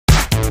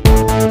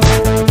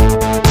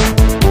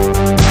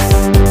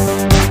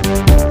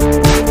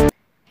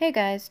Hey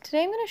guys,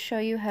 today I'm going to show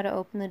you how to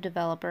open the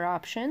developer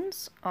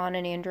options on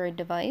an Android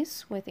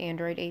device with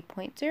Android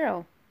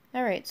 8.0.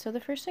 Alright, so the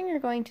first thing you're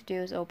going to do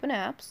is open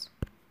apps.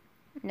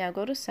 Now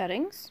go to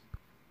settings,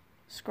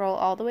 scroll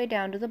all the way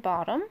down to the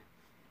bottom,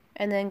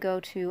 and then go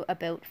to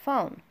About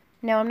Phone.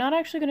 Now I'm not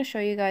actually going to show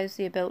you guys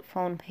the About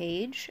Phone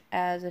page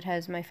as it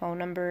has my phone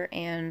number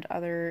and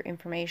other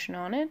information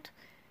on it.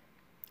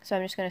 So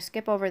I'm just going to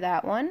skip over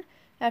that one.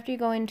 After you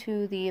go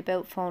into the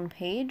About Phone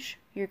page,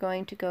 you're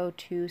going to go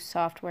to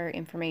Software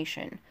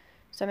Information.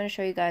 So I'm going to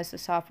show you guys the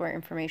Software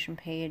Information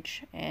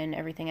page and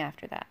everything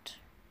after that.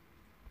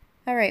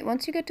 Alright,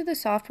 once you get to the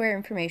Software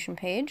Information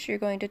page, you're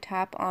going to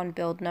tap on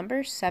Build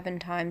Number 7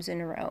 times in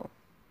a row.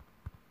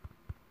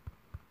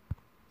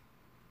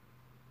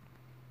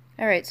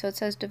 Alright, so it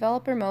says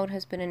Developer Mode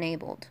has been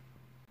enabled.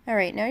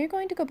 Alright, now you're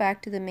going to go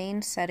back to the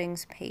main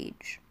settings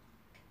page.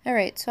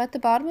 Alright, so at the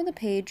bottom of the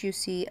page you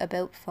see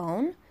About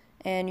Phone,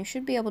 and you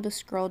should be able to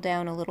scroll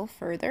down a little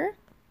further.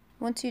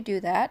 Once you do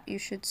that, you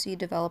should see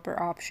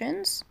Developer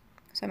Options.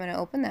 So I'm going to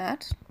open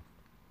that.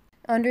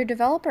 Under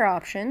Developer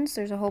Options,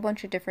 there's a whole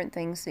bunch of different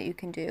things that you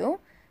can do.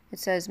 It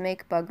says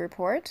Make Bug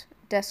Report,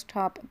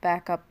 Desktop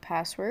Backup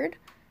Password,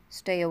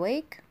 Stay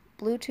Awake,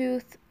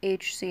 Bluetooth,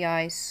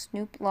 HCI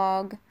Snoop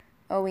Log,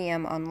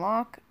 OEM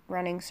Unlock,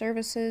 Running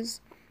Services,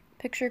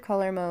 Picture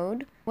Color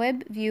Mode,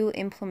 Web View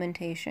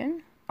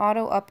Implementation,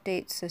 Auto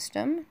Update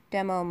System,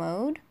 Demo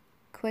Mode,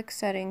 Quick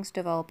Settings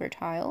Developer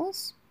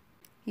Tiles,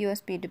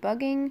 USB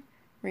Debugging,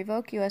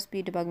 Revoke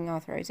USB Debugging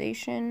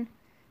Authorization,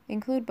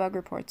 Include Bug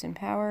Reports in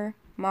Power,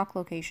 Mock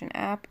Location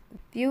App,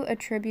 View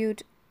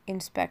Attribute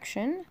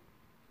Inspection,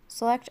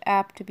 Select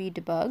App to be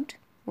debugged,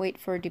 Wait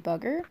for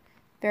Debugger,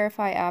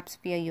 Verify Apps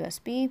via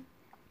USB,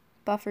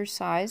 Buffer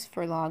Size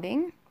for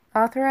logging,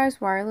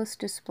 Authorize Wireless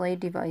Display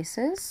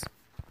Devices,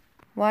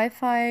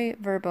 Wi-Fi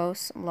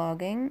verbose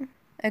logging,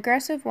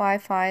 Aggressive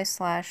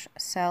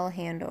Wi-Fi/cell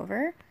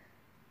handover,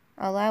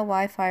 Allow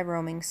Wi-Fi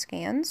roaming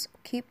scans,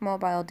 keep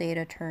mobile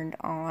data turned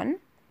on,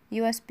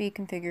 USB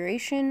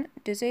configuration,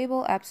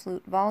 disable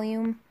absolute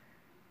volume,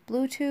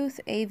 Bluetooth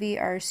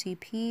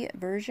AV-RCP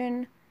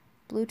version,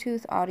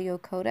 Bluetooth audio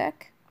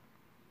codec,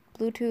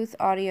 Bluetooth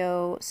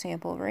audio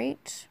sample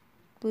rate,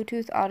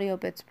 Bluetooth audio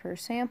bits per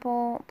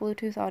sample,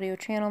 Bluetooth audio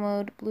channel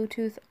mode,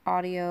 Bluetooth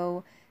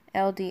audio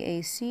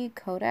LDAC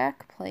codec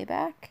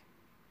playback,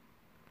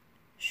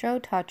 show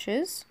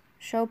touches,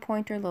 show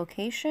pointer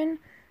location,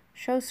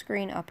 show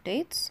screen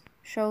updates,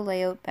 show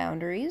layout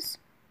boundaries,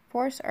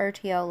 force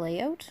RTL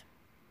layout,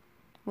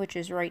 which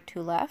is right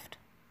to left,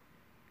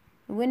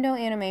 window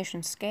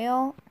animation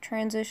scale,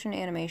 transition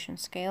animation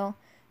scale,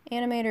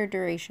 animator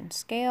duration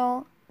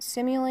scale,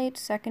 simulate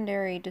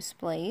secondary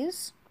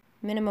displays,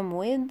 minimum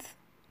width,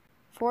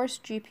 force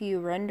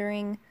GPU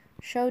rendering,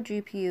 show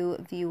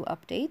GPU view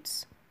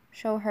updates,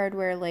 show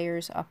hardware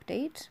layers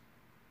update,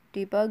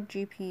 debug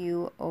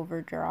GPU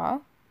overdraw,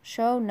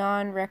 show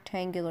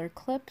non-rectangular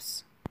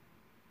clips,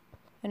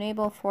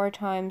 enable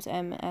 4x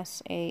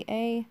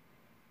MSAA,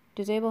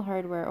 disable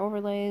hardware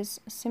overlays,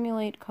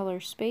 simulate color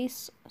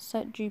space,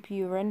 set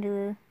GPU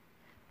renderer,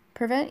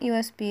 prevent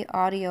USB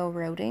audio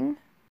routing,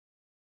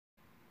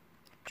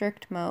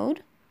 strict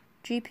mode,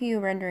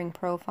 GPU rendering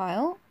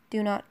profile,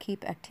 do not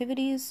keep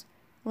activities,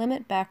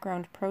 limit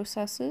background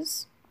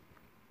processes,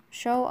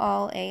 show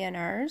all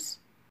ANRs,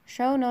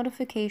 show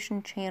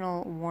notification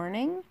channel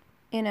warning,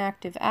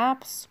 inactive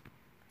apps,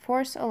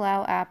 force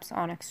allow apps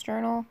on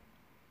external,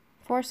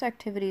 force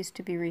activities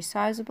to be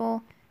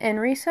resizable, and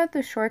reset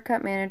the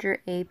Shortcut Manager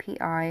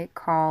API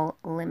call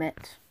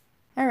limit.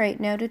 Alright,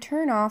 now to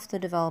turn off the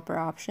developer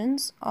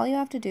options, all you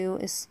have to do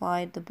is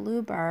slide the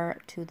blue bar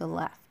to the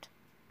left.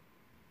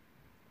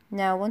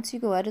 Now once you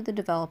go out of the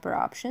developer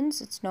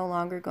options, it's no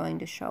longer going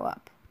to show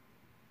up.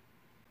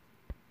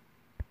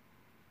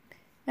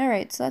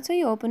 Alright, so that's how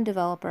you open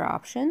developer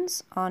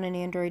options on an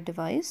Android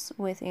device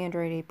with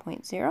Android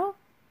 8.0.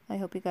 I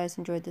hope you guys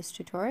enjoyed this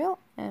tutorial,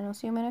 and I'll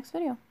see you in my next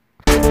video.